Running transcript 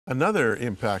Another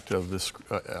impact of this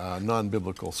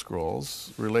non-biblical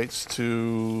scrolls relates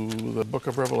to the book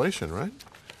of Revelation, right?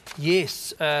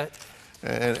 Yes.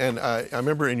 And I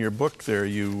remember in your book there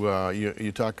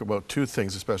you talk about two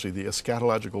things, especially the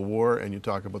eschatological war, and you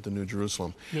talk about the New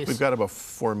Jerusalem. Yes. We've got about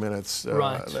 4 minutes.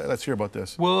 Right. Let's hear about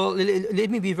this. Well, let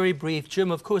me be very brief.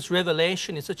 Jim, of course,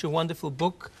 Revelation is such a wonderful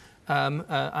book.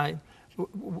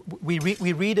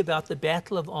 We read about the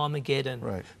Battle of Armageddon.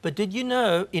 Right. But did you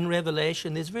know in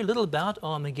Revelation there's very little about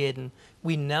Armageddon?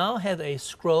 We now have a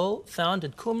scroll found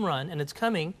at Qumran, and it's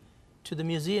coming to the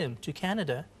museum, to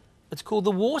Canada. It's called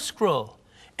the War Scroll.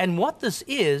 And what this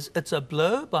is, it's a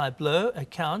blow-by-blow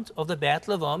account of the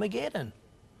Battle of Armageddon.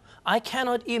 I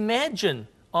cannot imagine,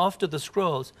 after the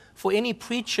scrolls, for any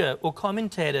preacher or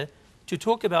commentator to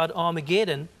talk about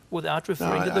Armageddon without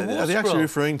referring to the War Scroll. Are they actually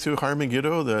referring to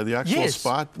Har-Megiddo, the actual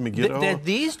spot, Megiddo? That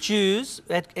these Jews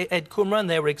at Qumran,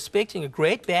 they were expecting a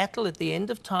great battle at the end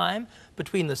of time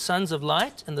between the sons of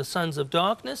light and the sons of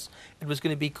darkness. It was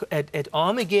going to be at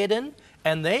Armageddon,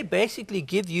 and they basically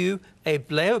give you a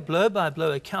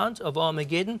blow-by-blow account of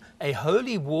Armageddon, a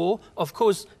holy war, of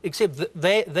course, except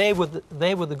that they were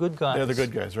the good guys. They're the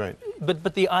good guys, right.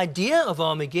 But the idea of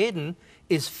Armageddon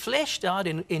is fleshed out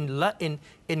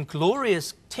in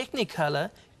glorious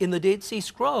technicolor in the Dead Sea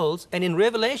Scrolls, and in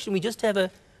Revelation we just have a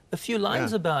few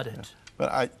lines about it. Yeah.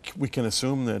 But we can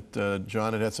assume that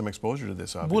John had some exposure to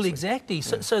this, obviously. Well, exactly.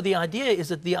 Yeah. So the idea is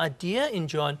that the idea in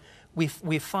John,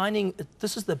 we're finding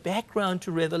this is the background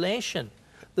to Revelation.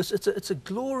 It's a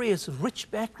glorious, rich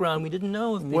background we didn't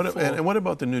know of before. And what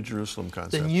about the New Jerusalem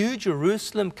concept? The New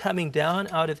Jerusalem coming down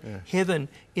out of heaven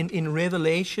in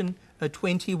Revelation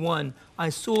 21. I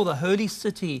saw the holy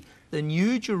city, the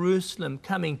New Jerusalem,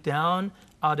 coming down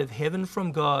out of heaven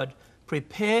from God,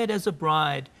 prepared as a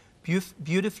bride,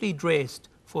 beautifully dressed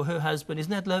for her husband. Isn't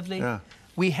that lovely? Yeah.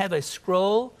 We have a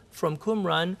scroll from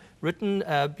Qumran written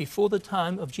before the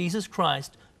time of Jesus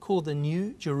Christ called the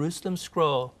New Jerusalem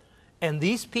Scroll. And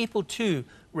these people too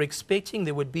were expecting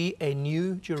there would be a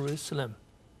New Jerusalem.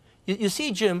 You see,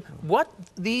 Jim, what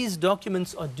these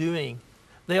documents are doing,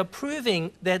 they are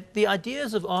proving that the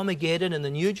ideas of Armageddon and the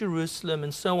New Jerusalem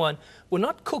and so on were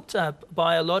not cooked up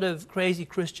by a lot of crazy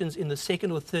Christians in the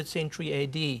 2nd or 3rd century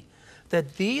AD.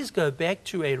 That these go back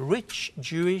to a rich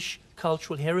Jewish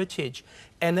cultural heritage,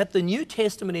 and that the New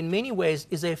Testament in many ways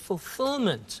is a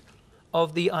fulfillment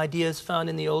of the ideas found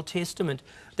in the Old Testament,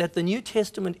 that the New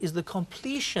Testament is the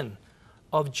completion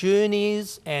of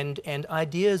journeys and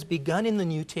ideas begun in the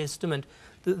New Testament.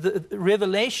 The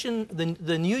Revelation,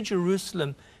 the New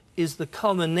Jerusalem, is the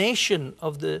culmination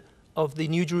of the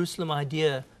New Jerusalem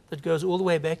idea that goes all the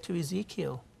way back to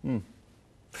Ezekiel.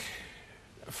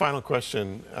 Final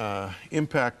question,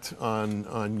 impact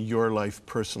on your life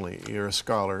personally. You're a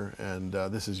scholar, and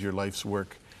this is your life's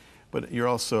work, but you're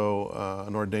also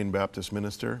an ordained Baptist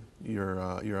minister. You're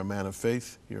a man of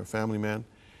faith. You're a family man.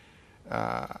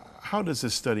 How does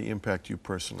this study impact you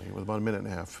personally, with about a minute and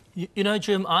a half? You know,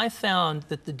 Jim, I found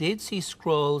that the Dead Sea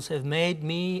Scrolls have made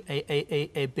me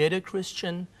a better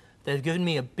Christian. They've given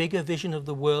me a bigger vision of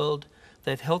the world.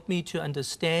 They've helped me to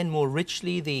understand more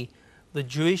richly the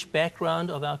Jewish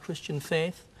background of our Christian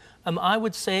faith. I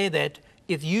would say that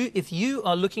if you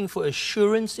are looking for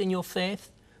assurance in your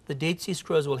faith, the Dead Sea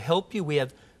Scrolls will help you.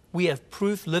 We have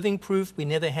proof, living proof we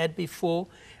never had before.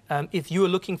 If you are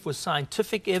looking for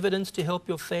scientific evidence to help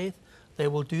your faith, they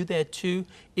will do that too.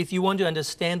 If you want to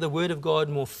understand the Word of God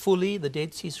more fully, the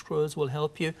Dead Sea Scrolls will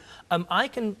help you. I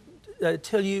can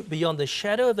tell you beyond the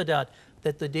shadow of a doubt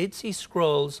that the Dead Sea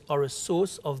Scrolls are a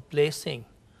source of blessing.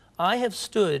 I have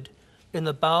stood in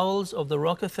the bowels of the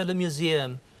Rockefeller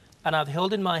Museum, and I've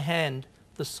held in my hand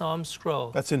the Psalm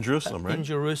Scroll. That's in Jerusalem, right? In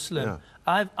Jerusalem.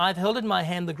 Yeah. I've held in my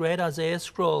hand the great Isaiah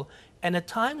Scroll, and at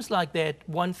times like that,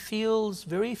 one feels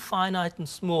very finite and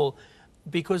small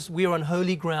because we're on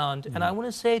holy ground. And I want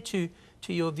to say to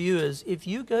your viewers, if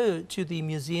you go to the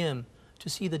museum to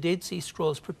see the Dead Sea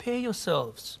Scrolls, prepare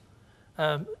yourselves.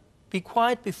 Be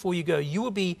quiet before you go. You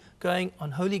will be going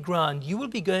on holy ground. You will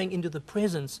be going into the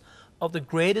presence of the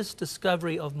greatest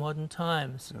discovery of modern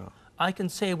times. Yeah. I can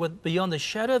say beyond the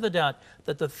shadow of a doubt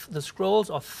that the scrolls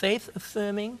are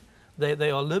faith-affirming,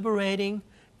 they are liberating,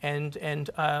 and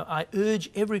I urge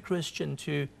every Christian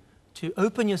to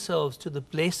open yourselves to the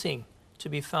blessing to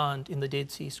be found in the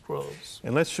Dead Sea Scrolls.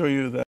 And let's show you that.